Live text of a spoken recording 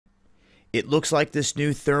It looks like this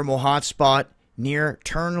new thermal hotspot near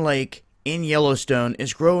Turn Lake in Yellowstone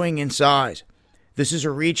is growing in size. This is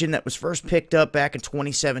a region that was first picked up back in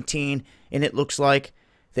 2017, and it looks like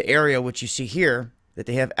the area which you see here that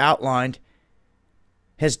they have outlined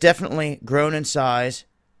has definitely grown in size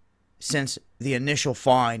since the initial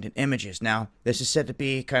find and images. Now, this is said to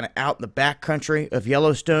be kind of out in the backcountry of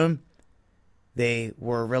Yellowstone. They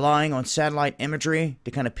were relying on satellite imagery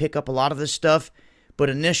to kind of pick up a lot of this stuff, but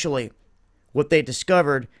initially what they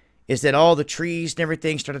discovered is that all the trees and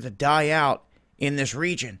everything started to die out in this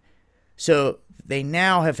region. So they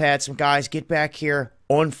now have had some guys get back here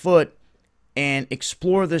on foot and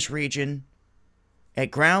explore this region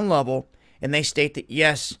at ground level, and they state that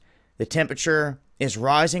yes, the temperature is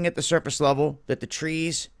rising at the surface level, that the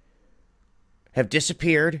trees have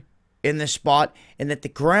disappeared in this spot, and that the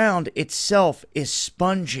ground itself is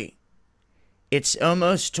spongy. It's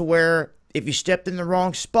almost to where if you stepped in the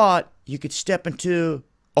wrong spot, you could step into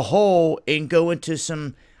a hole and go into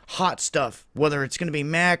some hot stuff, whether it's going to be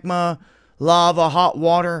magma, lava, hot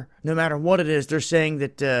water, no matter what it is. They're saying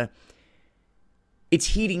that it's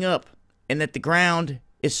heating up and that the ground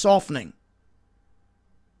is softening.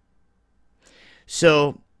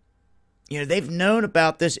 So, they've known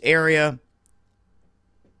about this area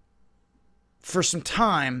for some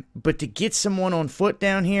time, but to get someone on foot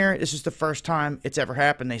down here, this is the first time it's ever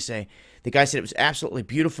happened, they say. The guy said it was absolutely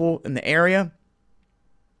beautiful in the area,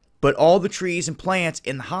 but all the trees and plants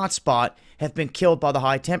in the hot spot have been killed by the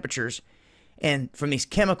high temperatures and from these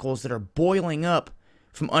chemicals that are boiling up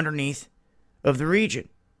from underneath of the region.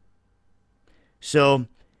 So,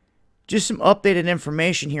 just some updated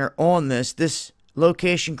information here on this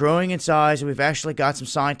location growing in size, and we've actually got some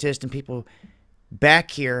scientists and people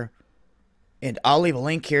back here, and I'll leave a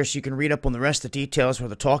link here so you can read up on the rest of the details where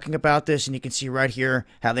they're talking about this, and you can see right here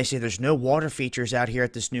how they say there's no water features out here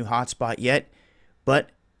at this new hotspot yet, but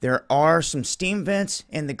there are some steam vents,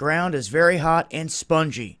 and the ground is very hot and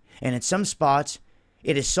spongy, and in some spots,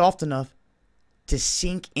 it is soft enough to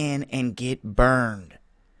sink in and get burned.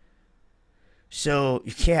 So,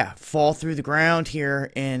 yeah, fall through the ground here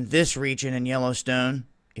in this region in Yellowstone,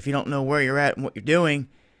 if you don't know where you're at and what you're doing,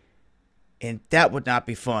 and that would not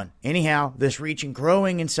be fun. Anyhow, this region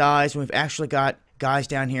growing in size, and we've actually got guys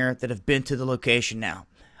down here that have been to the location now.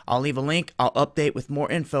 I'll leave a link. I'll update with more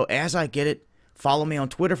info as I get it. Follow me on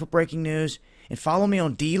Twitter for breaking news, and follow me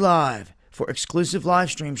on DLive for exclusive live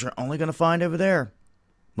streams you're only going to find over there.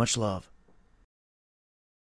 Much love.